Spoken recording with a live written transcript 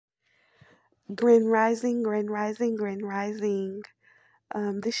Grand Rising, Grand Rising, Grand Rising.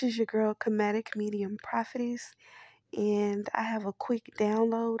 This is your girl, Comedic Medium Prophetess, and I have a quick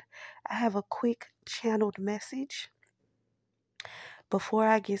download. I have a quick channeled message. Before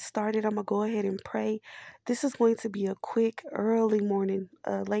I get started, I'm going to go ahead and pray. This is going to be a quick, early morning,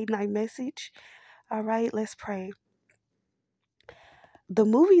 late night message. All right, let's pray. The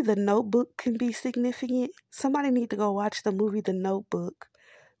movie The Notebook can be significant. Somebody need to go watch the movie The Notebook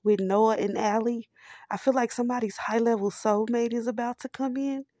with Noah and Allie. I feel like somebody's high level soulmate is about to come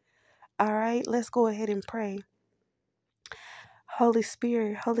in. All right, let's go ahead and pray. Holy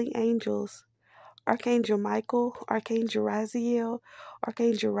Spirit, holy angels, Archangel Michael, Archangel Raziel,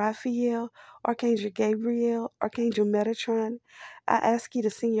 Archangel Raphael, Archangel Gabriel, Archangel Metatron, I ask you to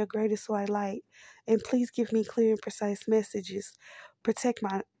send your greatest white light and please give me clear and precise messages. Protect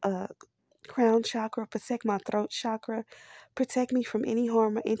my crown chakra, protect my throat chakra, protect me from any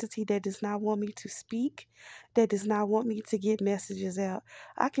harm or entity that does not want me to speak, that does not want me to get messages out.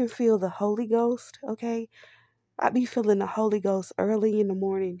 I can feel the Holy Ghost, okay? I be feeling the Holy Ghost early in the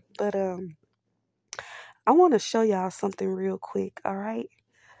morning, but I want to show y'all something real quick, all right?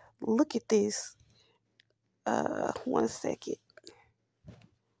 Look at this. 1 second.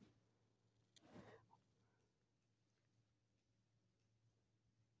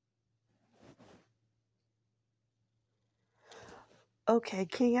 Okay,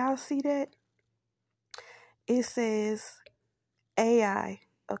 can y'all see that? It says AI,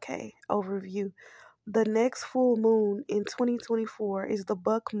 okay, overview. The next full moon in 2024 is the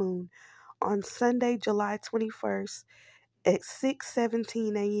buck moon on Sunday, July 21st at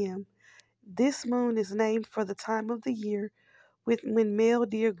 6:17 a.m. This moon is named for the time of the year when male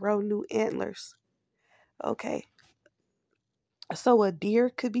deer grow new antlers. Okay, so a deer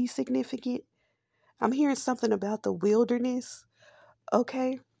could be significant. I'm hearing something about the wilderness.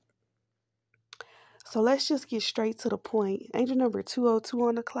 Okay, so let's just get straight to the point. Angel number 202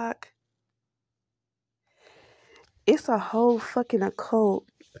 on the clock. It's a whole fucking occult.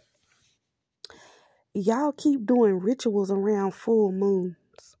 Y'all keep doing rituals around full moons.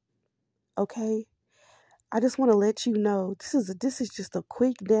 Okay? I just want to let you know this is just a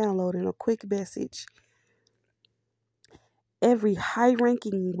quick download and a quick message. Every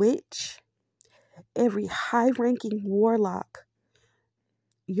high-ranking witch, every high-ranking warlock,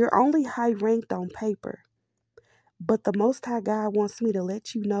 you're only high-ranked on paper. But the Most High God wants me to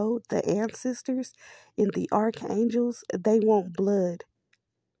let you know the ancestors and the archangels, they want blood.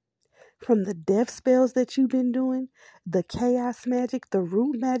 From the death spells that you've been doing, the chaos magic, the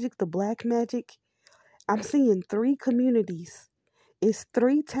root magic, the black magic, I'm seeing 3 communities. It's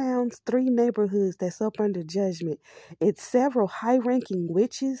 3 towns, 3 neighborhoods that's up under judgment. It's several high-ranking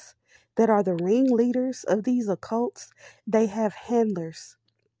witches that are the ringleaders of these occults. They have handlers.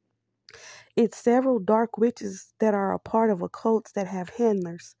 It's several dark witches that are a part of occults that have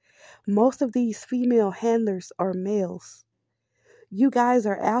handlers. Most of these female handlers are males. You guys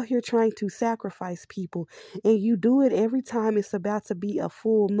are out here trying to sacrifice people, and you do it every time it's about to be a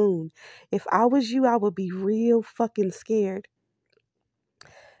full moon. If I was you, I would be real fucking scared.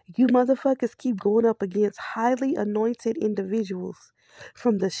 You motherfuckers keep going up against highly anointed individuals.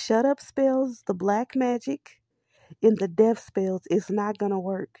 From the shut up spells, the black magic, and the death spells, it's not gonna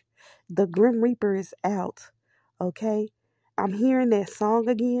work. The Grim Reaper is out. Okay? I'm hearing that song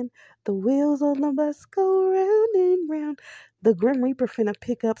again. The wheels on the bus go round and round. The Grim Reaper finna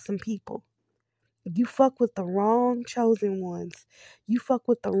pick up some people. You fuck with the wrong chosen ones. You fuck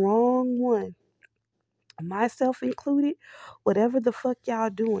with the wrong one. Myself included, whatever the fuck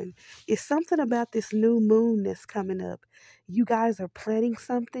y'all doing. It's something about this new moon that's coming up. You guys are planning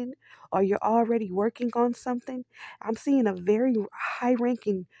something or you're already working on something. I'm seeing a very high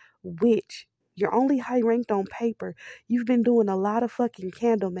ranking witch. You're only high ranked on paper. You've been doing a lot of fucking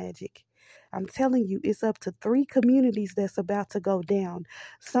candle magic. I'm telling you, it's up to 3 communities that's about to go down.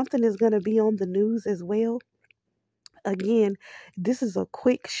 Something is going to be on the news as well. Again, this is a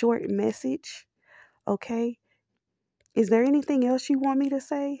quick, short message. Okay? Is there anything else you want me to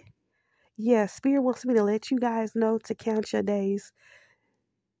say? Yeah, Spirit wants me to let you guys know to count your days.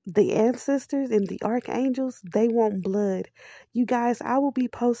 The ancestors and the archangels, they want blood. You guys, I will be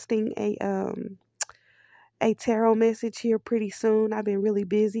posting a tarot message here pretty soon. I've been really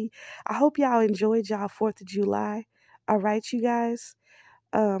busy. I hope y'all enjoyed y'all 4th of July. All right, you guys.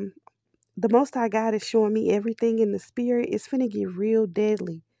 Um, the Most High God is showing me everything in the spirit. It's finna get real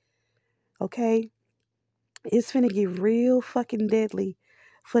deadly. Okay? It's finna get real fucking deadly.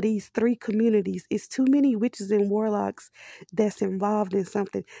 for these three communities. It's too many witches and warlocks that's involved in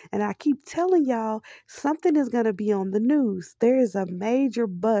something. And I keep telling y'all, something is going to be on the news. There is a major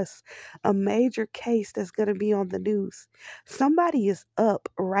bust, a major case that's going to be on the news. Somebody is up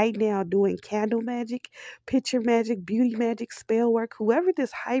right now doing candle magic, picture magic, beauty magic, spell work. Whoever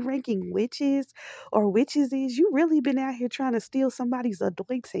this high ranking witch is or witches is, you really been out here trying to steal somebody's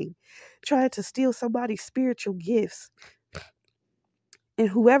anointing, trying to steal somebody's spiritual gifts. And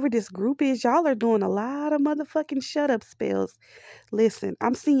whoever this group is, y'all are doing a lot of motherfucking shut up spells. Listen,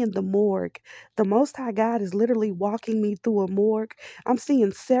 I'm seeing the morgue. The Most High God is literally walking me through a morgue. I'm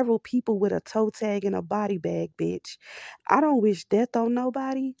seeing several people with a toe tag and a body bag, bitch. I don't wish death on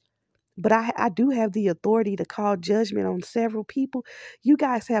nobody, but I do have the authority to call judgment on several people. You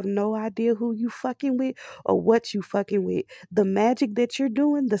guys have no idea who you fucking with or what you fucking with. The magic that you're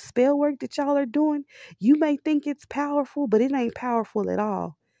doing, the spell work that y'all are doing, you may think it's powerful, but it ain't powerful at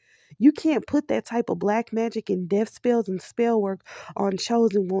all. You can't put that type of black magic and death spells and spell work on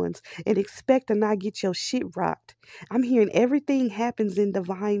chosen ones and expect to not get your shit rocked. I'm hearing everything happens in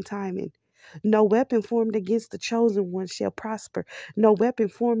divine timing. No weapon formed against the chosen one shall prosper. No weapon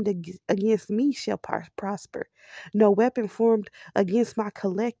formed against me shall prosper. No weapon formed against my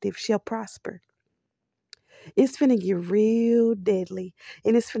collective shall prosper. It's finna get real deadly.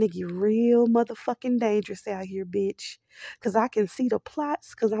 And it's finna get real motherfucking dangerous out here, bitch. Because I can see the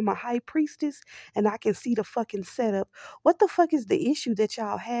plots, because I'm a high priestess, and I can see the fucking setup. What the fuck is the issue that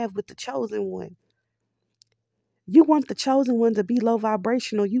y'all have with the chosen one? You want the chosen one to be low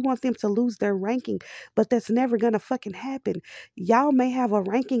vibrational. You want them to lose their ranking, but that's never gonna fucking happen. Y'all may have a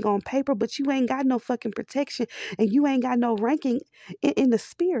ranking on paper, but you ain't got no fucking protection, and you ain't got no ranking in the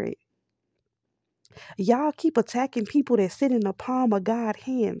spirit. Y'all keep attacking people that sit in the palm of God's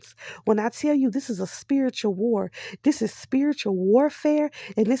hands. When I tell you this is a spiritual war, this is spiritual warfare,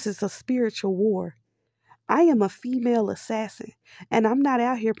 and this is a spiritual war. I am a female assassin, and I'm not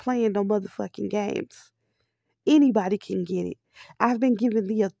out here playing no motherfucking games. Anybody can get it. I've been given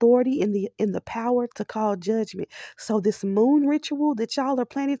the authority and the power to call judgment. So this moon ritual that y'all are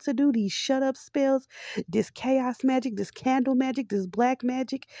planning to do, these shut up spells, this chaos magic, this candle magic, this black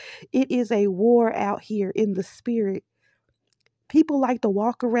magic, it is a war out here in the spirit. People like to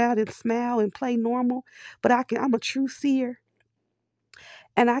walk around and smile and play normal, but I'm a true seer,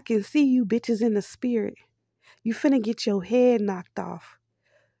 and I can see you bitches in the spirit. You finna get your head knocked off.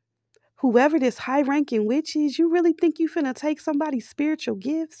 Whoever this high ranking witch is, you really think you finna take somebody's spiritual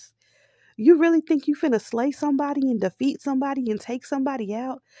gifts? You really think you finna slay somebody and defeat somebody and take somebody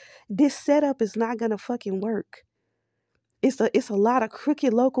out? This setup is not gonna fucking work. It's a lot of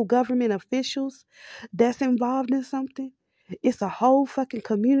crooked local government officials that's involved in something. It's a whole fucking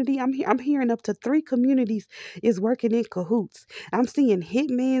community. I'm hearing up to 3 communities is working in cahoots. I'm seeing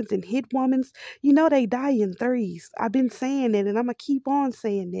hitmans and hitwomans. You know they die in threes. I've been saying that and I'm gonna keep on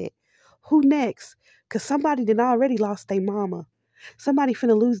saying that. Who next? Cause somebody done already lost their mama. Somebody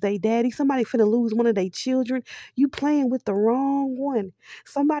finna lose their daddy. Somebody finna lose one of their children. You playing with the wrong one.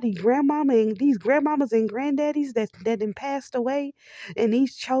 Somebody grandmama and these grandmamas and granddaddies that done passed away in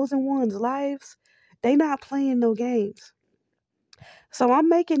these chosen ones' lives, they not playing no games. So I'm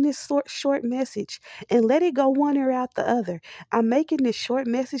making this short message and let it go one ear out the other. I'm making this short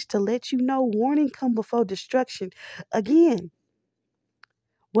message to let you know warning come before destruction. Again,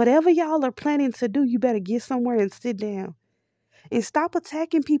 whatever y'all are planning to do, you better get somewhere and sit down. And stop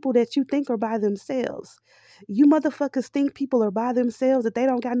attacking people that you think are by themselves. You motherfuckers think people are by themselves, that they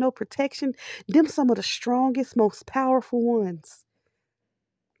don't got no protection. Them some of the strongest, most powerful ones.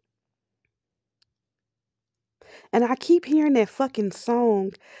 And I keep hearing that fucking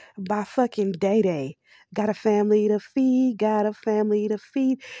song by fucking Day Day. Got a family to feed, got a family to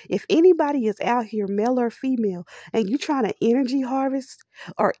feed. If anybody is out here, male or female, and you trying to energy harvest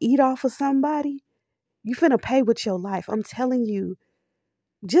or eat off of somebody, you finna pay with your life. I'm telling you.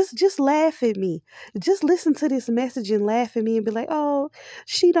 Just laugh at me. Just listen to this message and laugh at me and be like, oh,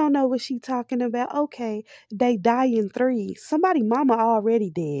 she don't know what she talking about. Okay, they die in threes. Somebody mama already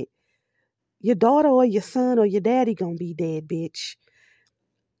dead. Your daughter or your son or your daddy gonna be dead, bitch.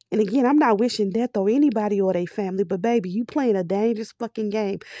 And again, I'm not wishing death on anybody or their family, but baby, you playing a dangerous fucking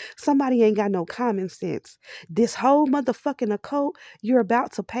game. Somebody ain't got no common sense. This whole motherfucking occult, you're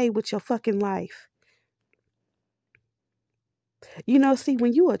about to pay with your fucking life. You know, see,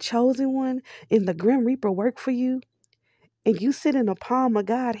 when you a chosen one and the Grim Reaper work for you, and you sit in the palm of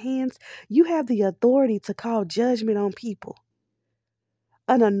God's hands, you have the authority to call judgment on people.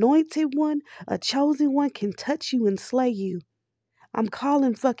 An anointed one, a chosen one can touch you and slay you. I'm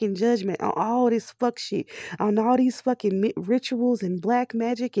calling fucking judgment on all this fuck shit, on all these fucking rituals and black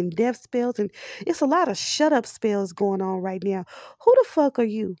magic and death spells. And it's a lot of shut up spells going on right now. Who the fuck are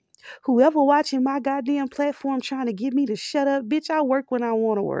you? Whoever watching my goddamn platform trying to get me to shut up, bitch, I work when I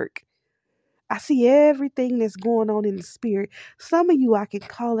want to work. I see everything that's going on in the spirit. Some of you I can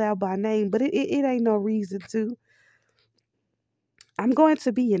call out by name, but it ain't no reason to. I'm going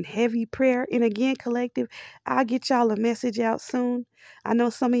to be in heavy prayer. And again, collective, I'll get y'all a message out soon. I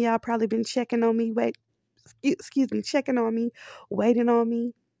know some of y'all probably been checking on me. Excuse me, checking on me, waiting on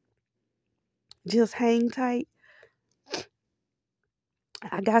me. Just hang tight.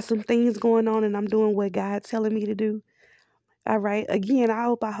 I got some things going on and I'm doing what God's telling me to do. All right. Again,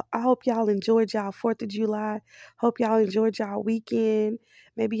 I hope y'all enjoyed y'all 4th of July. Hope y'all enjoyed y'all weekend.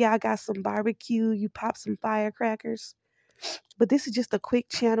 Maybe y'all got some barbecue. You pop some firecrackers. But this is just a quick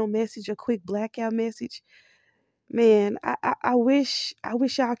channel message, a quick blackout message. Man, I wish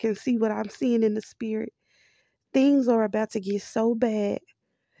y'all can see what I'm seeing in the spirit. Things are about to get so bad.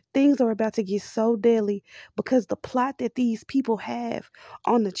 Things are about to get so deadly because the plot that these people have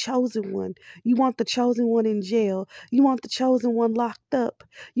on the chosen one. You want the chosen one in jail. You want the chosen one locked up.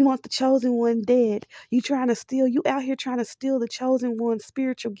 You want the chosen one dead. You out here trying to steal the chosen one's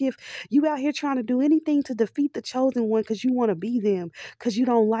spiritual gift. You out here trying to do anything to defeat the chosen one because you want to be them, because you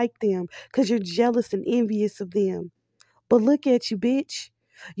don't like them, because you're jealous and envious of them. But look at you, bitch.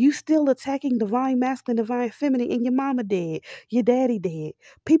 You still attacking divine masculine, divine feminine, and your mama dead. Your daddy dead.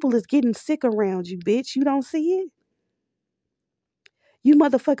 People is getting sick around you, bitch. You don't see it? You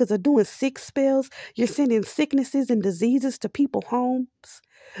motherfuckers are doing sick spells. You're sending sicknesses and diseases to people's homes.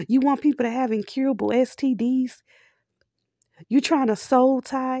 You want people to have incurable STDs. You trying to soul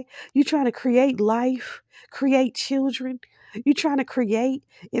tie. You trying to create life, create children. You trying to create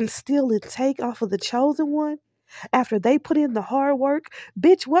and steal and take off of the chosen one after they put in the hard work.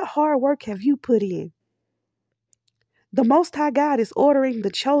 Bitch, what hard work have you put in? The Most High God is ordering the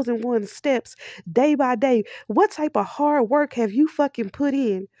chosen one's steps day by day. What type of hard work have you fucking put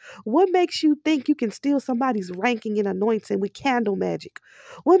in? What makes you think you can steal somebody's ranking and anointing with candle magic?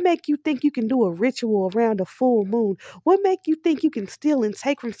 What make you think you can do a ritual around a full moon? What make you think you can steal and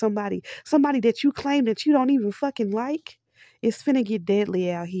take from somebody that you claim that you don't even fucking like? It's finna get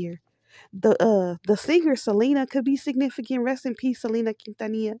deadly out here. The singer Selena could be significant. Rest in peace, Selena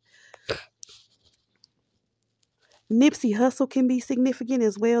Quintanilla. Nipsey Hussle can be significant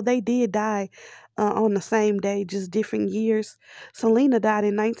as well. They did die on the same day, just different years. Selena died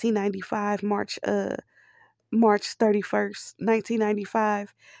in 1995, March 31st,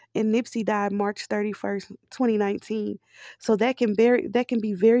 1995, and Nipsey died March 31st, 2019. So that can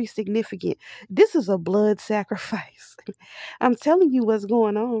be very significant. This is a blood sacrifice. I'm telling you what's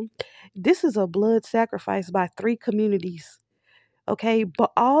going on. This is a blood sacrifice by 3 communities. Okay,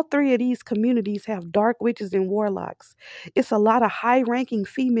 but all 3 of these communities have dark witches and warlocks. It's a lot of high ranking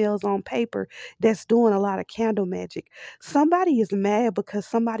females on paper that's doing a lot of candle magic. Somebody is mad because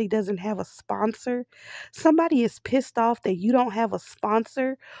somebody doesn't have a sponsor. Somebody is pissed off that you don't have a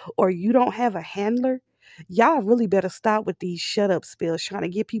sponsor or you don't have a handler. Y'all really better stop with these shut up spells, trying to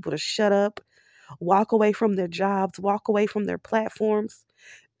get people to shut up, walk away from their jobs, walk away from their platforms.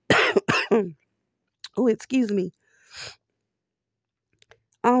 Oh, excuse me.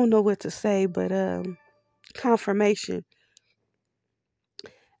 I don't know what to say, but confirmation.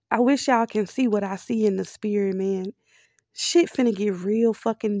 I wish y'all can see what I see in the spirit, man. Shit finna get real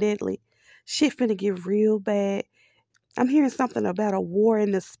fucking deadly. Shit finna get real bad. I'm hearing something about a war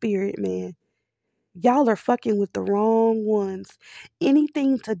in the spirit, man. Y'all are fucking with the wrong ones.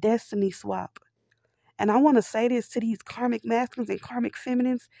 Anything to destiny swap. And I want to say this to these karmic masculines and karmic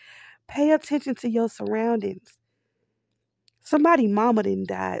feminines. Pay attention to your surroundings. Somebody mama done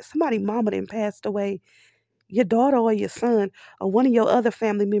died. Somebody mama done passed away. Your daughter or your son or one of your other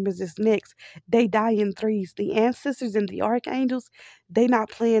family members is next. They die in threes. The ancestors and the archangels, they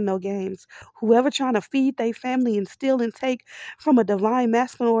not playing no games. Whoever trying to feed their family and steal and take from a divine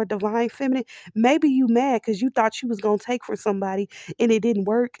masculine or a divine feminine, maybe you mad because you thought you was going to take from somebody and it didn't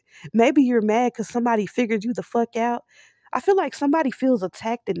work. Maybe you're mad because somebody figured you the fuck out. I feel like somebody feels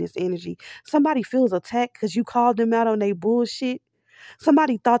attacked in this energy. Somebody feels attacked because you called them out on their bullshit.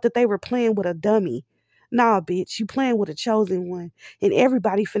 Somebody thought that they were playing with a dummy. Nah, bitch, you playing with a chosen one. And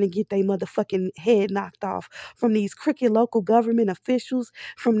everybody finna get their motherfucking head knocked off from these crooked local government officials,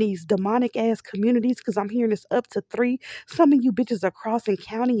 from these demonic ass communities, because I'm hearing this up to 3. Some of you bitches are crossing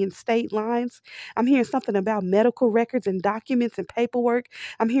county and state lines. I'm hearing something about medical records and documents and paperwork.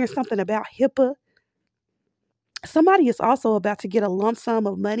 I'm hearing something about HIPAA. Somebody is also about to get a lump sum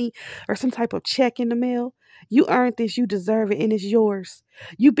of money or some type of check in the mail. You earned this, you deserve it, and it's yours.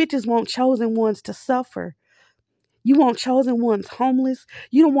 You bitches want chosen ones to suffer. You want chosen ones homeless.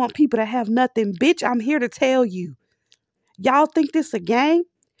 You don't want people to have nothing. Bitch, I'm here to tell you. Y'all think this a game?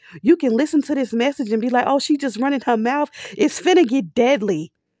 You can listen to this message and be like, oh, she just running her mouth. It's finna get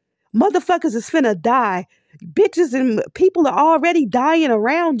deadly. Motherfuckers is finna die. Bitches and people are already dying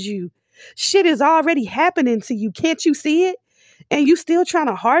around you. Shit is already happening to you. Can't you see it? And you still trying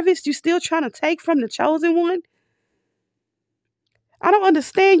to harvest? You still trying to take from the chosen one? I don't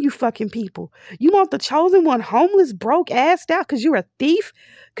understand you fucking people. You want the chosen one homeless, broke, assed out because you're a thief?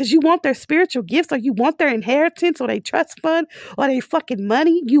 Because you want their spiritual gifts or you want their inheritance or their trust fund or their fucking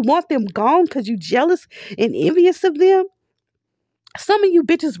money? You want them gone because you jealous and envious of them? Some of you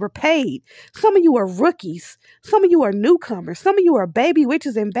bitches were paid. Some of you are rookies. Some of you are newcomers. Some of you are baby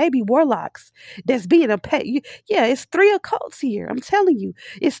witches and baby warlocks that's being a pay. Yeah, it's 3 occults here. I'm telling you.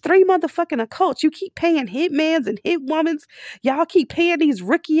 It's 3 motherfucking occults. You keep paying hitmans and hitwomans. Y'all keep paying these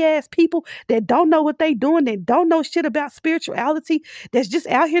rookie ass people that don't know what they doing, that don't know shit about spirituality, that's just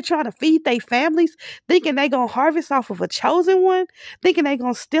out here trying to feed their families, thinking they gonna harvest off of a chosen one, thinking they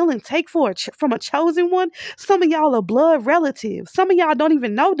gonna steal and take from a chosen one. Some of y'all are blood relatives. Some of y'all don't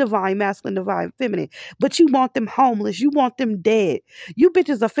even know divine masculine, divine feminine, but you want them homeless. You want them dead. You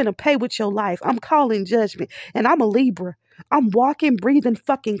bitches are finna pay with your life. I'm calling judgment, and I'm a Libra. I'm walking, breathing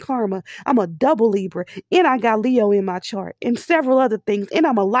fucking karma. I'm a double Libra, and I got Leo in my chart, and several other things, and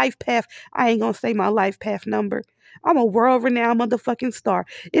I'm a life path. I ain't gonna say my life path number. I'm a world-renowned motherfucking star.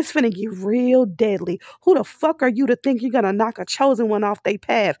 It's finna get real deadly. Who the fuck are you to think you're gonna knock a chosen one off their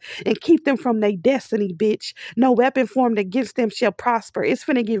path and keep them from their destiny, bitch? No weapon formed against them shall prosper. It's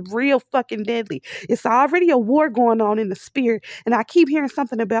finna get real fucking deadly. It's already a war going on in the spirit, and I keep hearing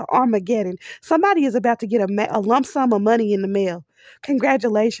something about Armageddon. Somebody is about to get a lump sum of money in the mail.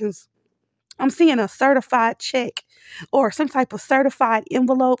 Congratulations. I'm seeing a certified check or some type of certified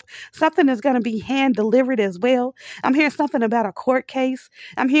envelope. Something is going to be hand delivered as well. I'm hearing something about a court case.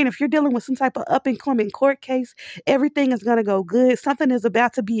 I'm hearing if you're dealing with some type of up and coming court case, everything is going to go good. Something is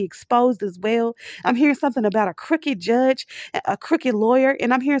about to be exposed as well. I'm hearing something about a crooked judge, a crooked lawyer,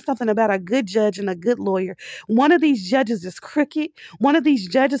 and I'm hearing something about a good judge and a good lawyer. One of these judges is crooked. One of these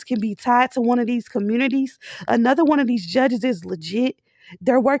judges can be tied to one of these communities. Another one of these judges is legit.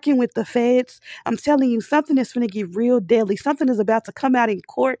 They're working with the feds. I'm telling you, something is going to get real deadly. Something is about to come out in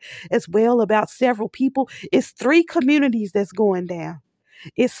court as well about several people. It's 3 communities that's going down.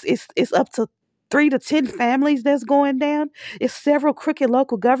 It's up to 3 to 10 families that's going down. It's several crooked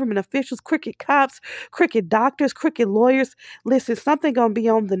local government officials, crooked cops, crooked doctors, crooked lawyers. Listen, something going to be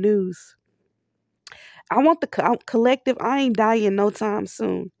on the news. I want the collective. I ain't dying no time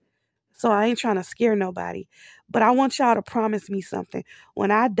soon. So I ain't trying to scare nobody. But I want y'all to promise me something. When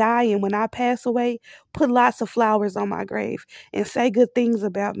I die and when I pass away, put lots of flowers on my grave and say good things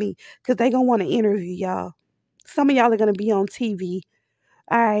about me because they going to want to interview y'all. Some of y'all are going to be on TV.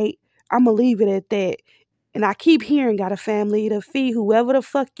 All right. I'm going to leave it at that. And I keep hearing got a family to feed. Whoever the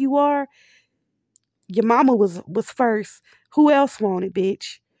fuck you are, your mama was first. Who else wanted,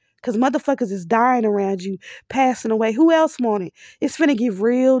 bitch? Because motherfuckers is dying around you, passing away. Who else want it? It's finna get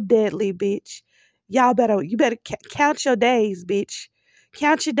real deadly, bitch. You better count your days, bitch.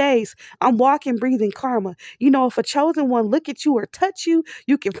 Count your days. I'm walking, breathing karma. You know, if a chosen one look at you or touch you,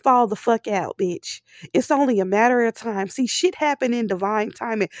 you can fall the fuck out, bitch. It's only a matter of time. See, shit happen in divine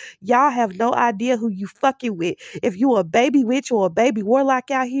timing. Y'all have no idea who you fucking with. If you a baby witch or a baby warlock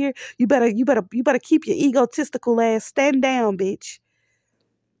out here, you better keep your egotistical ass stand down, bitch.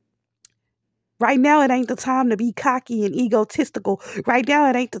 Right now, it ain't the time to be cocky and egotistical. Right now,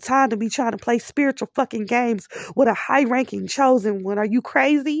 it ain't the time to be trying to play spiritual fucking games with a high-ranking chosen one. Are you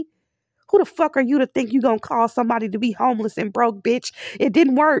crazy? Who the fuck are you to think you gonna call somebody to be homeless and broke, bitch? It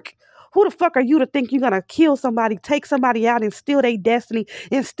didn't work. Who the fuck are you to think you're gonna kill somebody, take somebody out and steal their destiny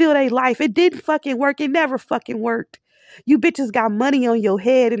and steal their life? It didn't fucking work. It never fucking worked. You bitches got money on your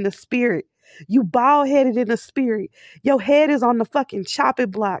head in the spirit. You bald-headed in the spirit. Your head is on the fucking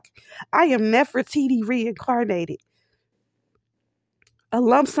chopping block. I am Nefertiti reincarnated. A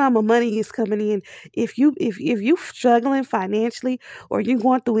lump sum of money is coming in. If you struggling financially or you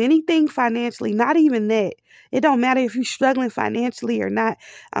going through anything financially, not even that. It don't matter if you struggling financially or not.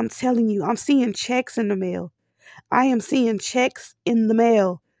 I'm telling you, I'm seeing checks in the mail. I am seeing checks in the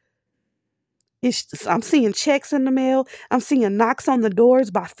mail. I'm seeing checks in the mail. I'm seeing knocks on the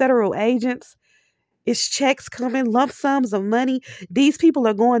doors by federal agents. It's checks coming, lump sums of money. These people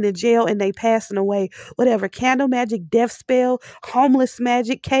are going to jail and they passing away. Whatever candle magic, death spell, homeless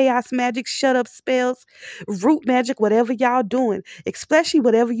magic, chaos magic, shut up spells, root magic, whatever y'all doing, especially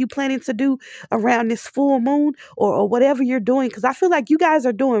whatever you planning to do around this full moon or whatever you're doing. Because I feel like you guys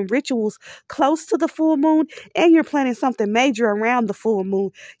are doing rituals close to the full moon and you're planning something major around the full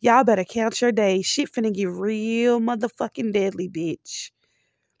moon. Y'all better count your days. Shit finna get real motherfucking deadly, bitch.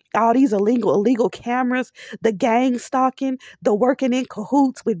 All these illegal cameras, the gang stalking, the working in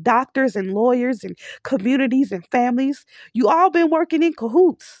cahoots with doctors and lawyers and communities and families. You all been working in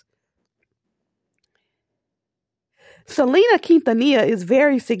cahoots. Selena Quintanilla is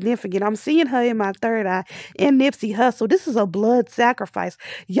very significant. I'm seeing her in my third eye in Nipsey Hussle. This is a blood sacrifice.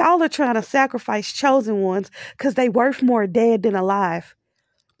 Y'all are trying to sacrifice chosen ones because they worth more dead than alive.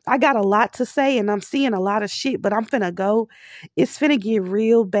 I got a lot to say and I'm seeing a lot of shit, but I'm finna go. It's finna get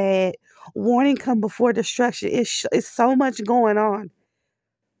real bad. Warning come before destruction. It's so much going on.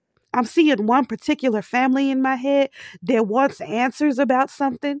 I'm seeing one particular family in my head that wants answers about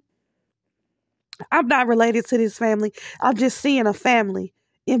something. I'm not related to this family. I'm just seeing a family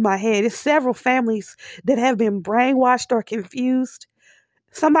in my head. It's several families that have been brainwashed or confused.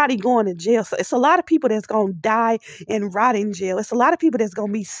 Somebody going to jail. So it's a lot of people that's going to die and rot in jail. It's a lot of people that's going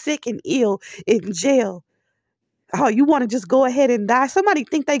to be sick and ill in jail. Oh, you want to just go ahead and die? Somebody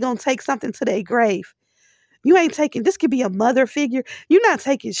think they going to take something to their grave. You ain't taking, this could be a mother figure. You're not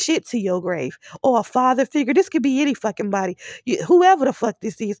taking shit to your grave. Or a father figure. This could be any fucking body. Whoever the fuck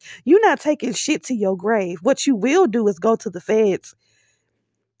this is, you're not taking shit to your grave. What you will do is go to the feds.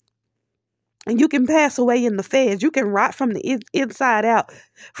 And you can pass away in the feds. You can rot from the inside out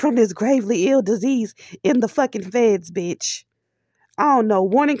from this gravely ill disease in the fucking feds, bitch. I don't know.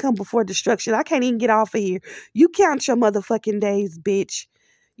 Warning come before destruction. I can't even get off of here. You count your motherfucking days, bitch.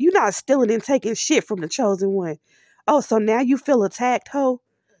 You not stealing and taking shit from the chosen one. Oh, so now you feel attacked, ho?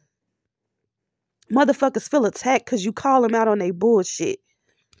 Motherfuckers feel attacked because you call them out on their bullshit.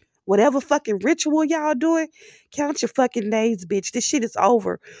 Whatever fucking ritual y'all doing, count your fucking days, bitch. This shit is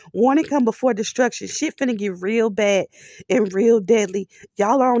over. Warning come before destruction. Shit finna get real bad and real deadly.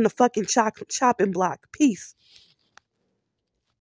 Y'all are on the fucking chopping block. Peace.